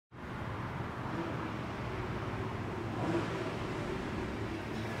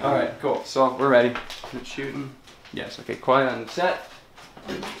All right, cool. So we're ready. Shooting. Yes. Okay. Quiet on set.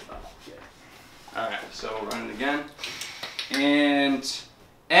 All right. So we're running again. And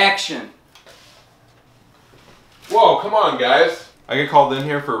action. Whoa! Come on, guys. I get called in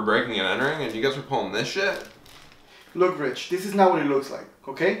here for breaking and entering, and you guys are pulling this shit. Look, Rich. This is not what it looks like.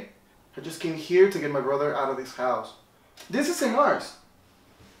 Okay? I just came here to get my brother out of this house. This isn't ours.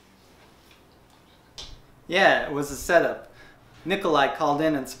 Yeah, it was a setup. Nikolai called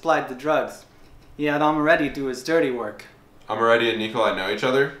in and supplied the drugs. He had Amoretti do his dirty work. Amoretti and Nikolai know each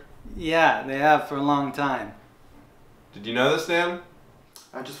other? Yeah, they have for a long time. Did you know this, Dan?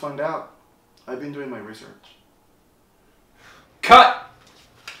 I just found out. I've been doing my research. Cut!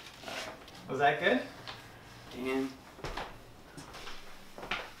 Was that good? Dan.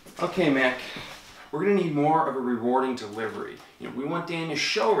 Okay, Mac. We're gonna need more of a rewarding delivery. You know, we want Dan to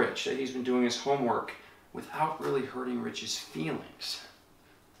show Rich that he's been doing his homework without really hurting Rich's feelings.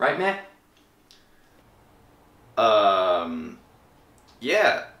 Right, Matt?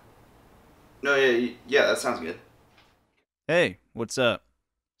 Yeah. No, yeah, that sounds good. Hey, what's up?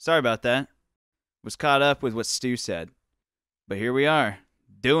 Sorry about that. Was caught up with what Stu said. But here we are,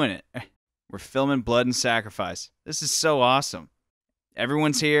 doing it. We're filming Blood and Sacrifice. This is so awesome.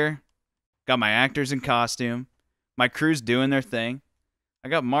 Everyone's here. Got my actors in costume. My crew's doing their thing. I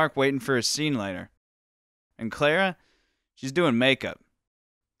got Mark waiting for his scene later. And Clara, she's doing makeup.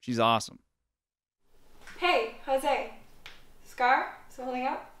 She's awesome. Hey, Jose. Scar, still holding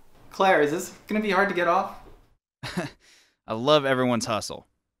up? Claire, is this gonna be hard to get off? I love everyone's hustle.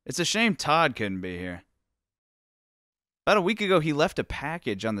 It's a shame Todd couldn't be here. About a week ago, he left a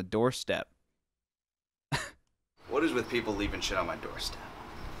package on the doorstep. What is with people leaving shit on my doorstep?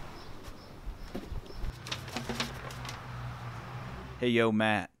 Hey, yo,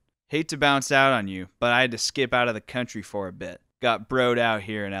 Matt. Hate to bounce out on you, but I had to skip out of the country for a bit. Got broed out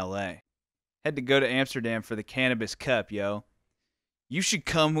here in LA. Had to go to Amsterdam for the Cannabis Cup, yo. You should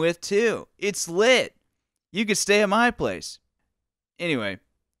come with, too. It's lit. You could stay at my place. Anyway,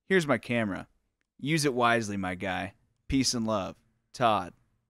 here's my camera. Use it wisely, my guy. Peace and love. Todd.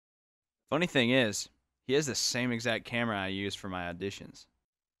 Funny thing is, he has the same exact camera I use for my auditions.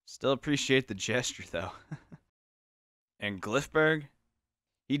 Still appreciate the gesture, though. And Glyphberg?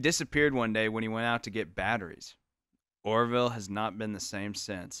 He disappeared one day when he went out to get batteries. Orville has not been the same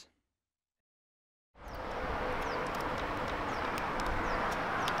since.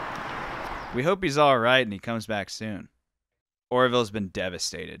 We hope he's alright and he comes back soon. Orville's been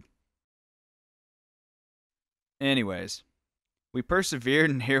devastated. Anyways, we persevered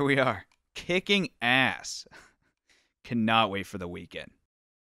and here we are, kicking ass. Cannot wait for the weekend.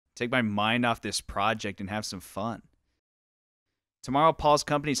 Take my mind off this project and have some fun. Tomorrow, Paul's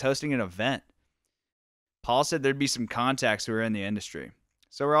company's hosting an event. Paul said there'd be some contacts who are in the industry,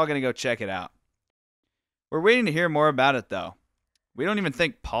 so we're all going to go check it out. We're waiting to hear more about it, though. We don't even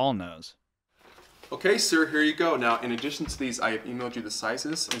think Paul knows. Okay, sir, here you go. Now, in addition to these, I have emailed you the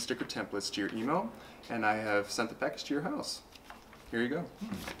sizes and sticker templates to your email, and I have sent the package to your house. Here you go.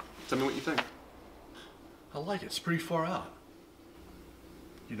 Tell me what you think. I like it. It's pretty far out.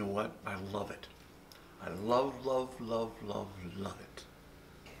 You know what? I love it. I love, love, love, love, love it.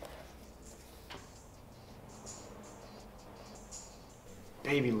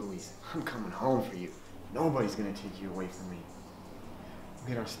 Baby Louise, I'm coming home for you. Nobody's gonna take you away from me. We'll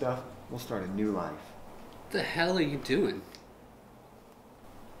get our stuff, we'll start a new life. What the hell are you doing?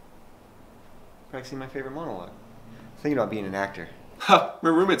 Practicing my favorite monologue. Thinking about being an actor. Ha! My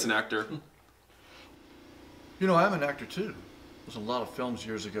roommate's an actor. You know, I'm an actor too. There's a lot of films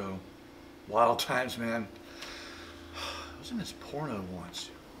years ago. Wild times, man. I was in this porno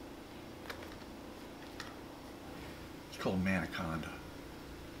once. It's called Manaconda.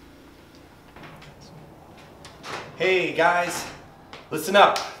 Hey guys, listen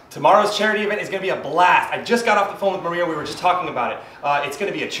up. Tomorrow's charity event is going to be a blast. I just got off the phone with Maria. We were just talking about it. It's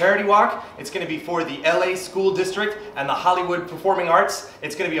going to be a charity walk. It's going to be for the LA School District and the Hollywood Performing Arts.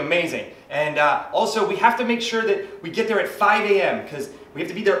 It's going to be amazing. And also, we have to make sure that we get there at 5 a.m. because we have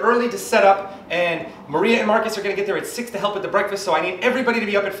to be there early to set up. And Maria and Marcus are going to get there at 6 to help with the breakfast. So I need everybody to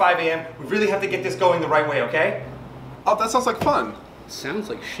be up at 5 a.m. We really have to get this going the right way, okay? Oh, that sounds like fun. Sounds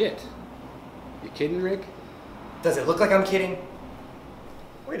like shit. You kidding, Rick? Does it look like I'm kidding?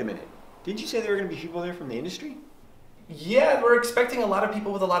 Wait a minute. Didn't you say there were going to be people there from the industry? Yeah, we're expecting a lot of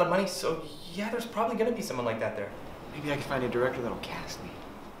people with a lot of money, so yeah, there's probably going to be someone like that there. Maybe I can find a director that'll cast me.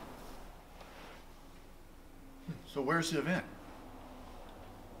 So where's the event?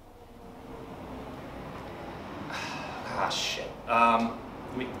 Ah, shit.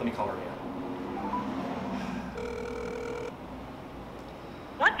 Let me call Maria.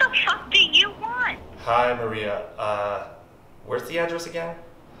 What fuck do you want? Hi, Maria. Where's the address again?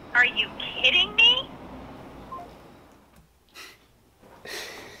 Are you kidding me?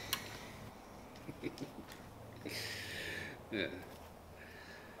 Yeah.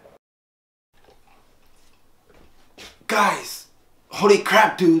 Guys, holy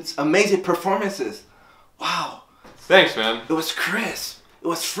crap, dudes. Amazing performances. Wow. Thanks, man. It was crisp. It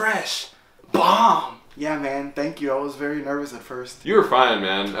was fresh. Bomb. Yeah, man. Thank you. I was very nervous at first. You were fine,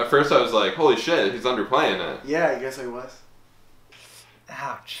 man. At first I was like, holy shit, he's underplaying it. Yeah, I guess I was.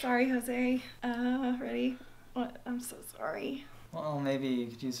 Ouch. Sorry, Jose. Ready? What? I'm so sorry. Well, maybe you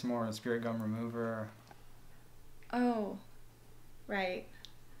could use some more spirit gum remover. Oh, right.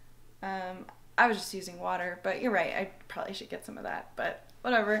 I was just using water, but you're right. I probably should get some of that, but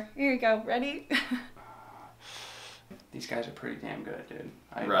whatever. Here you go. Ready? These guys are pretty damn good, dude.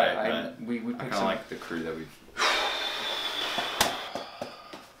 I We picked kind of some. like the crew that we've...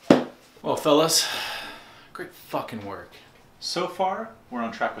 Well, fellas, great fucking work. So far, we're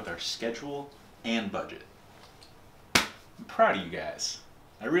on track with our schedule and budget. I'm proud of you guys.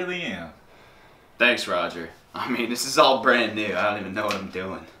 I really am. Thanks, Roger. I mean, this is all brand new. I don't even know what I'm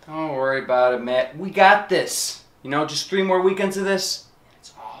doing. Don't worry about it, Matt. We got this. You know, just 3 more weekends of this, and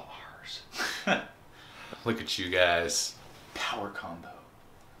it's all ours. Look at you guys. Power combo.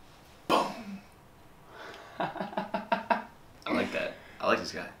 Boom. I like that. I like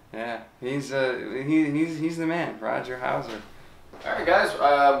this guy. Yeah, he's the man, Roger Hauser. Alright guys,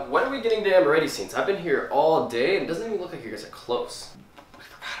 when are we getting to Amaretti scenes? I've been here all day and it doesn't even look like you guys are close.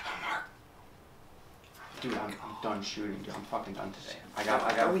 Dude, I'm done shooting, dude. I'm fucking done today. I got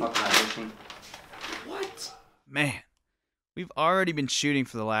a fucking audition. What? Man, we've already been shooting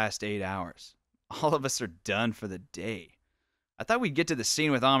for the last 8 hours. All of us are done for the day. I thought we'd get to the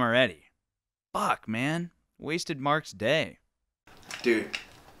scene with Amaretti. Fuck, man. Wasted Mark's day. Dude,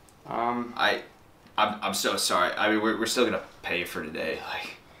 I'm so sorry. I mean, we're still gonna pay for today.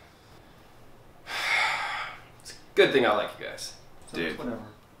 Like, It's a good thing I like you guys. dude, Whatever.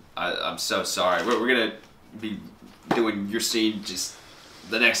 I'm so sorry. We're gonna be doing your scene just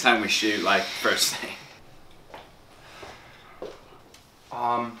the next time we shoot, like first thing.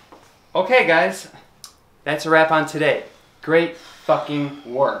 Okay, guys. That's a wrap on today. Great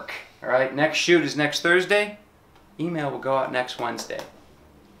fucking work. All right, next shoot is next Thursday. Email will go out next Wednesday.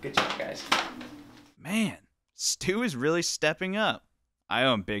 Good job, guys. Man, Stu is really stepping up. I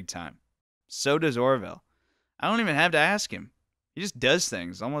owe him big time. So does Orville. I don't even have to ask him. He just does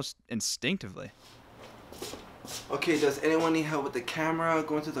things almost instinctively. Okay, does anyone need help with the camera,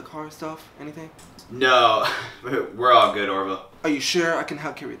 going through the car stuff, anything? No, we're all good, Orville. Are you sure I can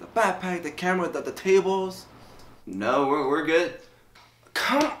help carry the backpack, the camera, the tables? No, we're good.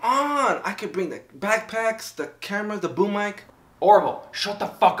 Come on! I could bring the backpacks, the camera, the boom mic. Orville, shut the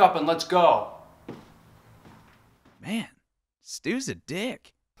fuck up and let's go. Man, Stu's a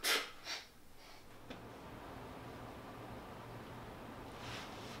dick.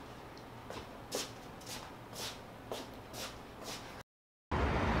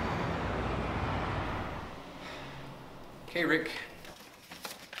 Okay, Rick.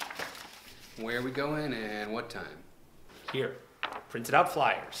 Where are we going and what time? Here, printed out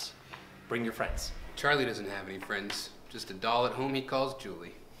flyers. Bring your friends. Charlie doesn't have any friends. Just a doll at home he calls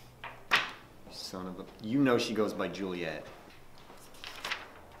Julie. Son of a... You know she goes by Juliet.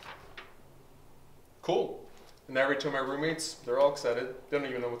 Cool. And I read to my roommates. They're all excited. They don't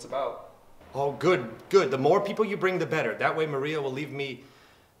even know what's about. Oh, good, good. The more people you bring, the better. That way Maria will leave me,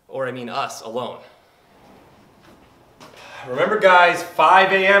 or I mean us, alone. Remember, guys,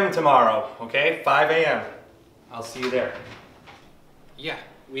 5 a.m. tomorrow, okay? 5 a.m. I'll see you there. Yeah,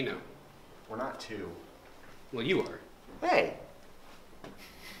 we know. We're not two. Well, you are. Hey!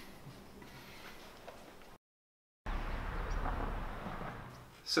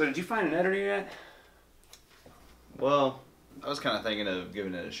 So did you find an editor yet? Well, I was kind of thinking of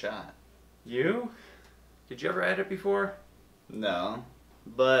giving it a shot. You? Did you ever edit before? No,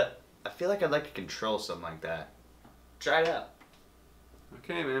 but I feel like I'd like to control something like that. Try it out.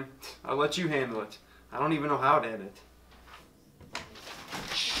 Okay, man. I'll let you handle it. I don't even know how to edit.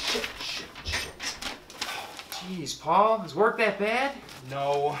 Shit. Jeez, Paul, is work that bad?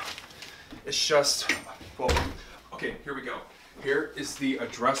 No, it's just, well, okay, here we go. Here is the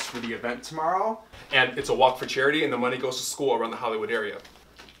address for the event tomorrow, and it's a walk for charity, and the money goes to school around the Hollywood area.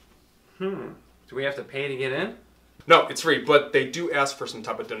 Do we have to pay to get in? No, it's free, but they do ask for some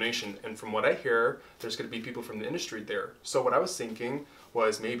type of donation, and from what I hear, there's going to be people from the industry there. So what I was thinking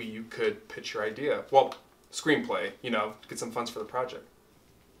was maybe you could pitch your idea. Well, screenplay, you know, get some funds for the project.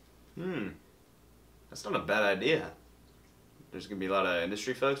 That's not a bad idea. There's gonna be a lot of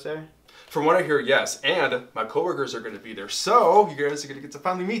industry folks there? From what I hear, yes. And my coworkers are going to be there. So you guys are going to get to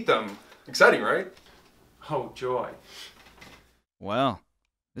finally meet them. Exciting, right? Oh, joy. Well,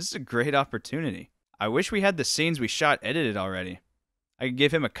 this is a great opportunity. I wish we had the scenes we shot edited already. I could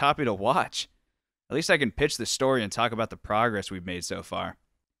give him a copy to watch. At least I can pitch the story and talk about the progress we've made so far.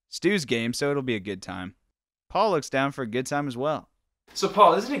 Stu's game, so it'll be a good time. Paul looks down for a good time as well. So,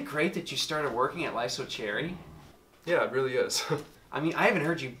 Paul, isn't it great that you started working at Life's So Charity? Yeah, it really is. I mean, I haven't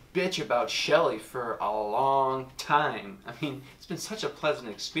heard you bitch about Shelley for a long time. I mean, it's been such a pleasant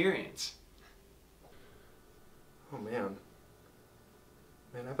experience. Oh, man.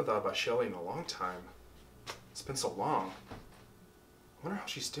 Man, I haven't thought about Shelley in a long time. It's been so long. I wonder how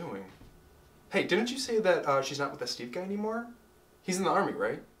she's doing. Hey, didn't you say that she's not with that Steve guy anymore? He's in the army,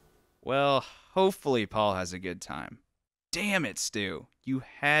 right? Well, hopefully Paul has a good time. Damn it, Stu. You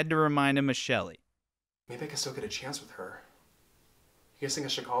had to remind him of Shelley. Maybe I can still get a chance with her. You guys think I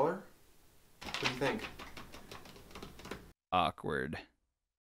should call her? What do you think? Awkward.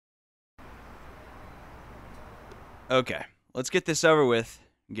 Okay, let's get this over with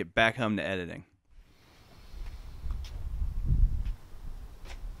and get back home to editing.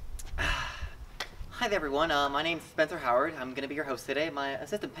 Hi there, everyone. My name's Spencer Howard. I'm going to be your host today. My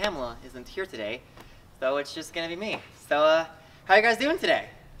assistant Pamela isn't here today, so it's just going to be me. So, how you guys doing today?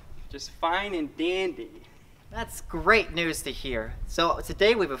 Just fine and dandy. That's great news to hear. So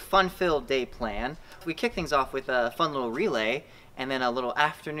today we have a fun-filled day planned. We kick things off with a fun little relay, and then a little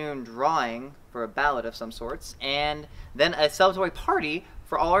afternoon drawing for a ballot of some sorts, and then a celebratory party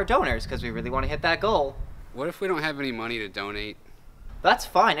for all our donors, because we really want to hit that goal. What if we don't have any money to donate? That's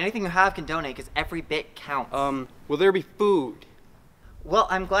fine. Anything you have can donate, because every bit counts. Will there be food? Well,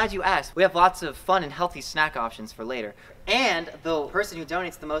 I'm glad you asked. We have lots of fun and healthy snack options for later. And the person who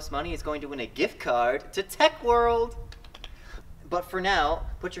donates the most money is going to win a gift card to Tech World. But for now,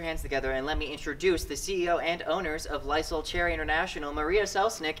 put your hands together and let me introduce the CEO and owners of Lysol Cherry International, Maria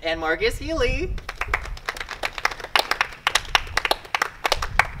Selznick and Marcus Healy.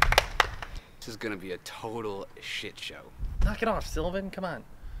 This is gonna be a total shit show. Knock it off, Sylvan. Come on.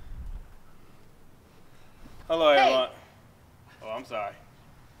 Hello, Hey. everyone. Oh, I'm sorry.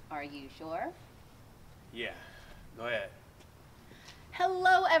 Are you sure? Yeah, go ahead.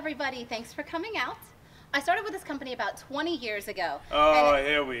 Hello, everybody. Thanks for coming out. I started with this company about 20 years ago. Oh, and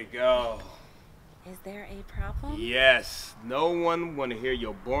here we go. is there a problem? Yes, no one want to hear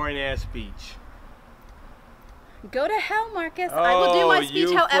your boring ass speech. Go to hell, Marcus. I will do my speech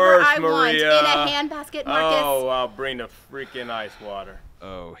you however first, I want in Maria. a handbasket, Marcus. Oh, I'll bring the freaking ice water.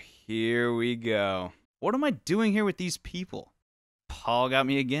 Oh, here we go. What am I doing here with these people? Paul got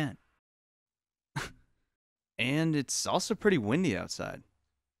me again. And it's also pretty windy outside.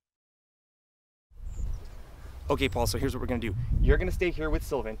 Okay, Paul, so here's what we're gonna do. You're gonna stay here with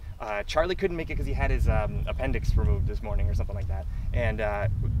Sylvan. Charlie couldn't make it because he had his appendix removed this morning or something like that. And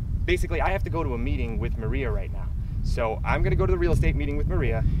basically, I have to go to a meeting with Maria right now. So I'm gonna go to the real estate meeting with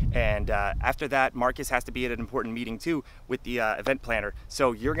Maria, and after that, Marcus has to be at an important meeting too with the event planner.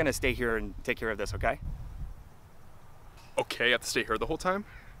 So you're gonna stay here and take care of this, okay? Okay, I have to stay here the whole time?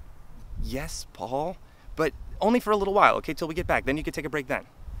 Yes, Paul, but only for a little while, okay, till we get back. Then you can take a break then.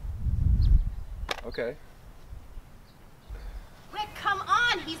 Okay. Rick, come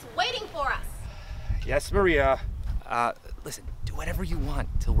on. He's waiting for us. Yes, Maria. Listen, do whatever you want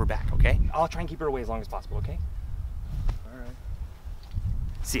till we're back, okay? I'll try and keep her away as long as possible, okay? All right.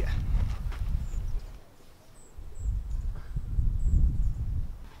 See ya.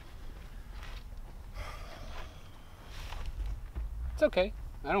 It's okay.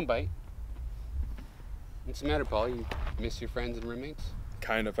 I don't bite. What's the matter, Paul? You miss your friends and roommates?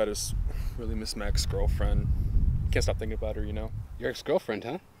 Kind of. I just really miss my ex-girlfriend. Can't stop thinking about her, you know? Your ex-girlfriend,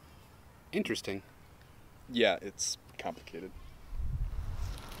 huh? Interesting. Yeah, it's complicated.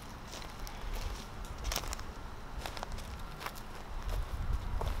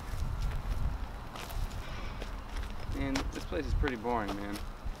 Man, this place is pretty boring, man.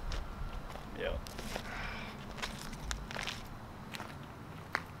 Yeah.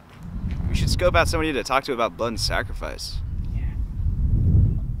 We should scope out somebody to talk to about blood and sacrifice.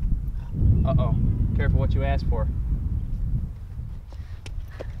 Uh-oh. Careful what you ask for.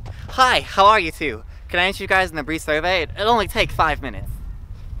 Hi, how are you two? Can I answer you guys in the brief survey? It'll only take 5 minutes.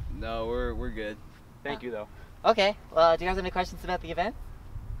 No, we're good. Thank you, though. Okay, do you guys have any questions about the event?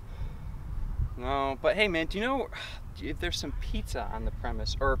 No, but hey, man, do you know if there's some pizza on the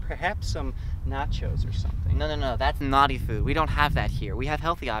premise, or perhaps some nachos or something? No, that's naughty food. We don't have that here. We have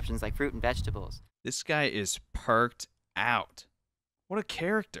healthy options like fruit and vegetables. This guy is perked out. What a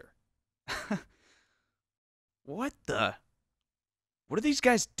character. What the? What are these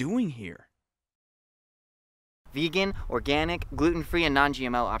guys doing here? Vegan, organic, gluten-free, and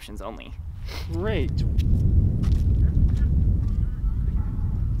non-GMO options only. Great. So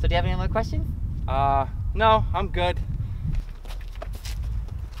do you have any other questions? No, I'm good.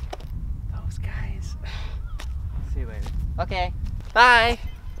 Those guys. See you later. Okay. Bye.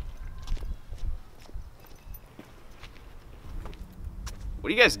 What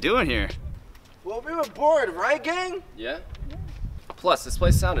are you guys doing here? Well, we were bored, right, gang? Yeah. Plus, this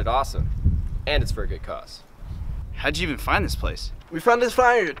place sounded awesome. And it's for a good cause. How'd you even find this place? We found this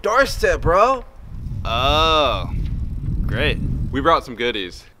flyer on your doorstep, bro. Oh, great. We brought some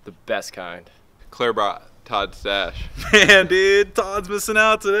goodies. The best kind. Claire brought Todd's stash. Man, dude, Todd's missing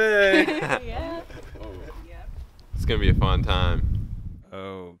out today. Yeah. It's gonna be a fun time.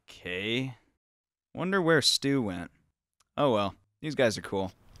 Okay. Wonder where Stu went. Oh well, these guys are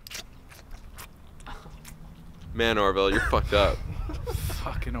cool. Man, Orville, you're fucked up.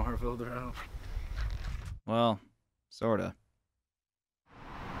 Fucking Orville, bro. Well, sorta.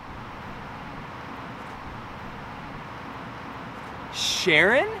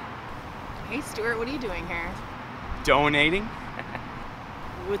 Sharon? Hey, Stuart, what are you doing here? Donating?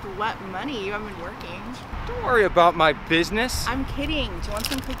 With what money? You haven't been working. Don't worry about my business. I'm kidding. Do you want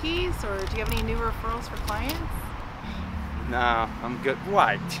some cookies, or do you have any new referrals for clients? No, I'm good.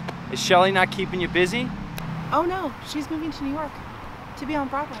 What? Is Shelly not keeping you busy? Oh no, she's moving to New York to be on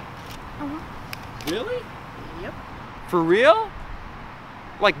Broadway. Really? Yep. For real?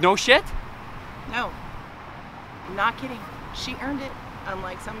 Like no shit? No. Not kidding. She earned it,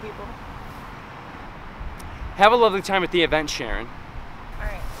 unlike some people. Have a lovely time at the event, Sharon. All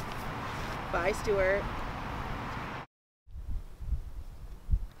right. Bye, Stuart.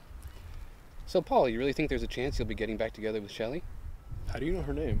 So, Paul, you really think there's a chance you'll be getting back together with Shelly? How do you know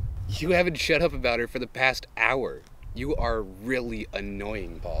her name? You haven't shut up about her for the past hour. You are really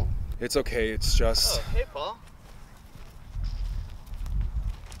annoying, Paul. It's okay, it's just... Oh, hey, Paul.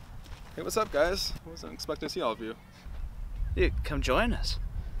 Hey, what's up, guys? I wasn't expecting to see all of you. Dude, come join us.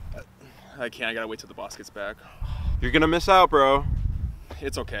 I can't, I gotta wait till the boss gets back. You're gonna miss out, bro.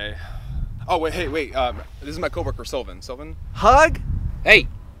 It's okay. Oh, wait, hey, wait. This is my coworker, Sylvan. Sylvan? Hug? Hey,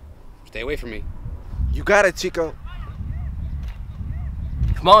 stay away from me. You got it, Chico.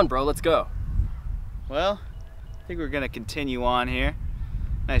 Come on, bro, let's go. Well, I think we're gonna continue on here.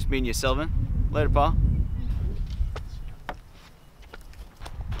 Nice meeting you, Sylvan. Later, Paul.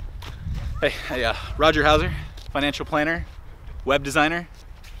 Hey, Roger Hauser, financial planner, web designer,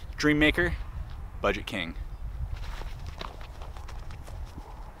 dream maker, budget king.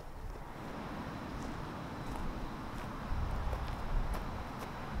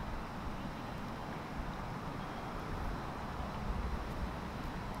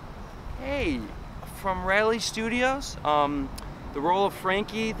 Hey, from Raleigh Studios? The role of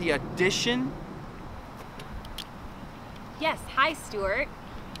Frankie, the audition? Yes, hi, Stuart.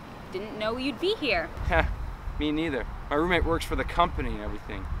 Didn't know you'd be here. Heh, me neither. My roommate works for the company and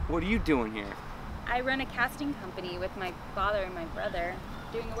everything. What are you doing here? I run a casting company with my father and my brother,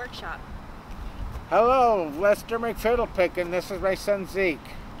 doing a workshop. Hello, Lester McFiddlepick, and this is my son Zeke.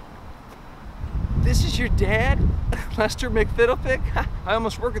 This is your dad? Lester McFiddlepick? I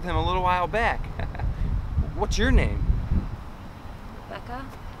almost worked with him a little while back. What's your name? Becca?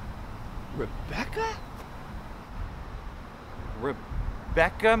 Rebecca?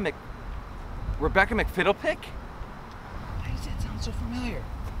 Rebecca McFiddlepick? Why does that sound so familiar?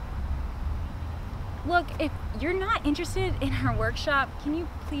 Look, if you're not interested in our workshop, can you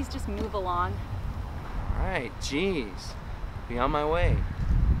please just move along? Alright, jeez. Be on my way.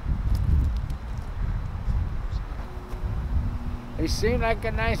 He seemed like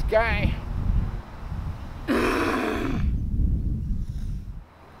a nice guy.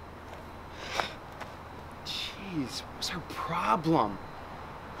 Jeez, what was her problem?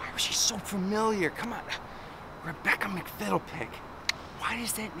 Why was she so familiar? Come on. Rebecca McFiddlepick. Why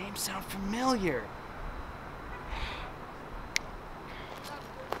does that name sound familiar?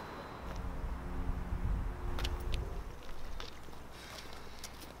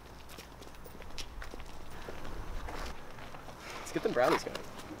 Let's get them brownies going.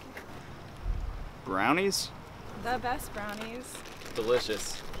 Brownies? The best brownies.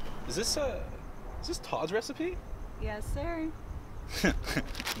 Delicious. Is this Todd's recipe? Yes, sir.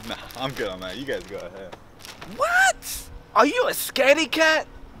 Nah, I'm good on that. You guys go ahead. What? Are you a scaredy cat?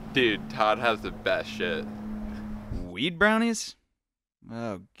 Dude, Todd has the best shit. Weed brownies?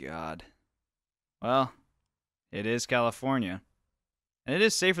 Oh, God. Well, it is California. And it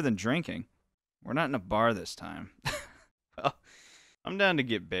is safer than drinking. We're not in a bar this time. Well, I'm down to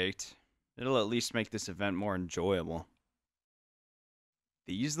get baked. It'll at least make this event more enjoyable.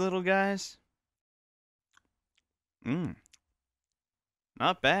 These little guys?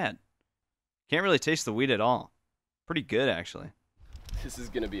 Not bad. Can't really taste the weed at all. Pretty good, actually. This is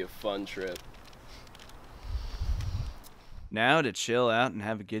gonna be a fun trip. Now to chill out and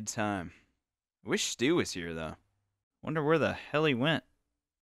have a good time. I wish Stu was here, though. Wonder where the hell he went.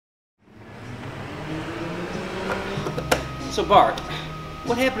 So, Bart,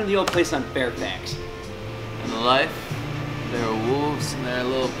 what happened to the old place on Fairfax? In life, there are wolves and there are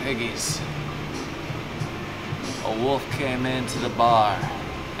little piggies. A wolf came into the bar,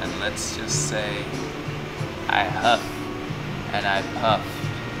 and let's just say, I huffed and I puffed,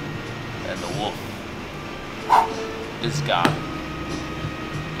 and the wolf is gone.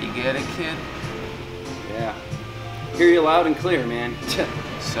 You get it, kid? Yeah. Hear you loud and clear, man.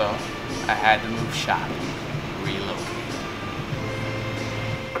 So, I had to move shop, relocate.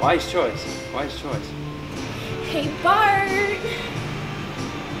 Wise choice. Wise choice. Hey, Bart!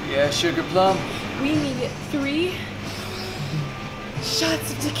 Yeah, Sugar Plum? We need 3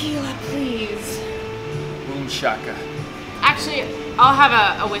 shots of tequila, please. Boom shaka. Actually, I'll have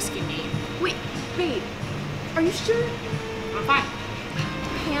a whiskey neat. Wait, babe. Are you sure? I'm fine.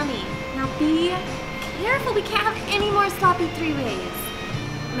 Pammy, now be careful. We can't have any more sloppy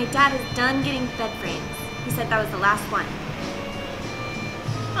 3-ways. My dad is done getting bed frames. He said that was the last one.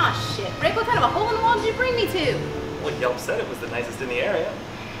 Aw, shit. Rick, what kind of a hole in the wall did you bring me to? Well, Yelp said it was the nicest in the area.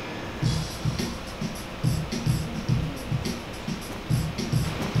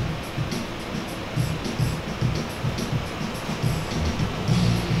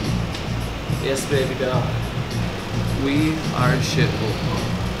 Yes, baby doll. We are a shithole.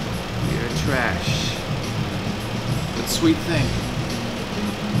 We are trash. But sweet thing,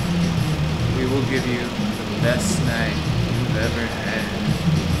 we will give you the best night you've ever had.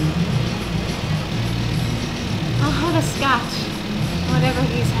 I'll have a scotch. Whatever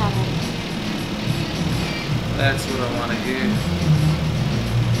he's having. That's what I want to hear.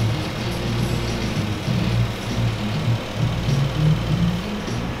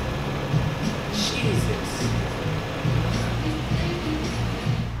 Jesus.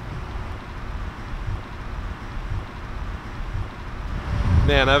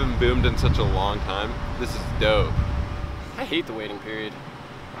 Man, I haven't boomed in such a long time. This is dope. I hate the waiting period.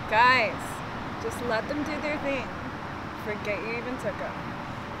 Guys, just let them do their thing. Forget you even took them.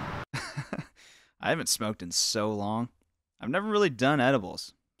 I haven't smoked in so long. I've never really done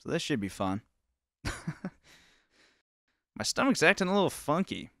edibles, so this should be fun. My stomach's acting a little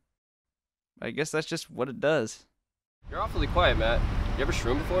funky. I guess that's just what it does. You're awfully quiet, Matt. You ever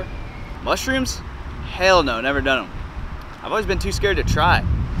shroom before? Mushrooms? Hell no, never done them. I've always been too scared to try.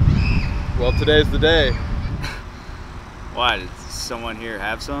 Well, today's the day. Why, did someone here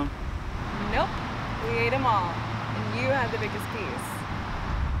have some? Nope, we ate them all, and you had the biggest piece.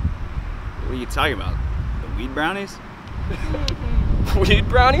 What are you talking about? The weed brownies? Weed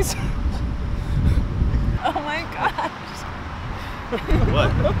brownies? Oh my gosh.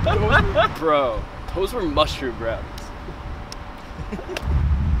 What? Bro, those were mushroom brownies.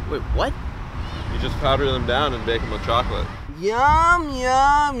 Wait, what? You just powder them down and bake them with chocolate. Yum,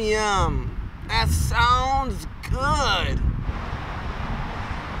 yum, yum. That sounds good.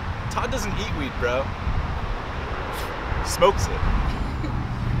 Todd doesn't eat weed, bro. Smokes it.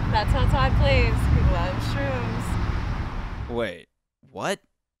 That's how Todd plays. He loves shrooms. Wait, what?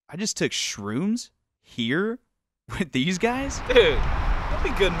 I just took shrooms? Here? With these guys? Dude, don't be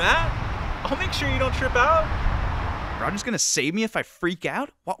good, Matt. I'll make sure you don't trip out. Roger's gonna save me if I freak out?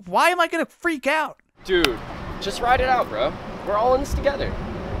 Why am I gonna freak out? Dude, just ride it out, bro. We're all in this together.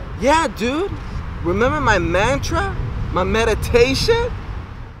 Yeah, dude. Remember my mantra? My meditation?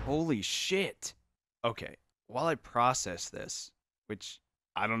 Holy shit. Okay, while I process this, which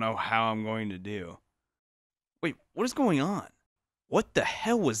I don't know how I'm going to do. Wait, what is going on? What the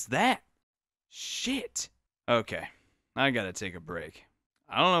hell was that? Shit. Okay, I gotta take a break.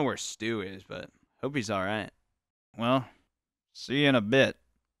 I don't know where Stu is, but hope he's alright. Well, see you in a bit.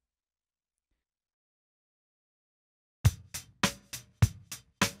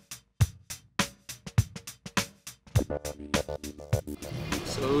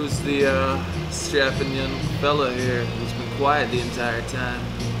 So who's the strapping young fella here who's been quiet the entire time?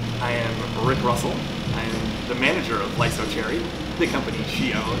 I am Rick Russell. I am the manager of Lyso Cherry, the company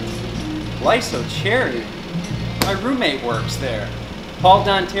she owns. Lyso Cherry? My roommate works there. Paul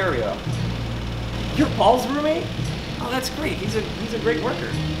D'Ontario. You're Paul's roommate? Oh, that's great. He's a great worker.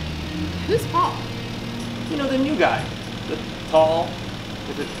 Who's Paul? You know, the new guy. The tall,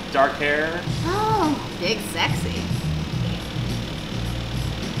 with the dark hair. Oh, big sexy.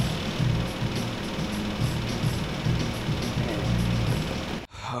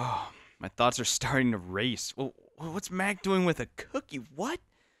 thoughts are starting to race. Well, what's Mac doing with a cookie? What?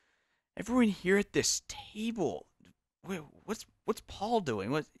 Everyone here at this table. Wait, what's Paul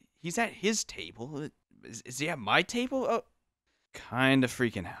doing? He's at his table. Is he at my table? Oh, kinda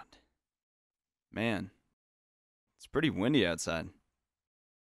freaking out. Man, it's pretty windy outside.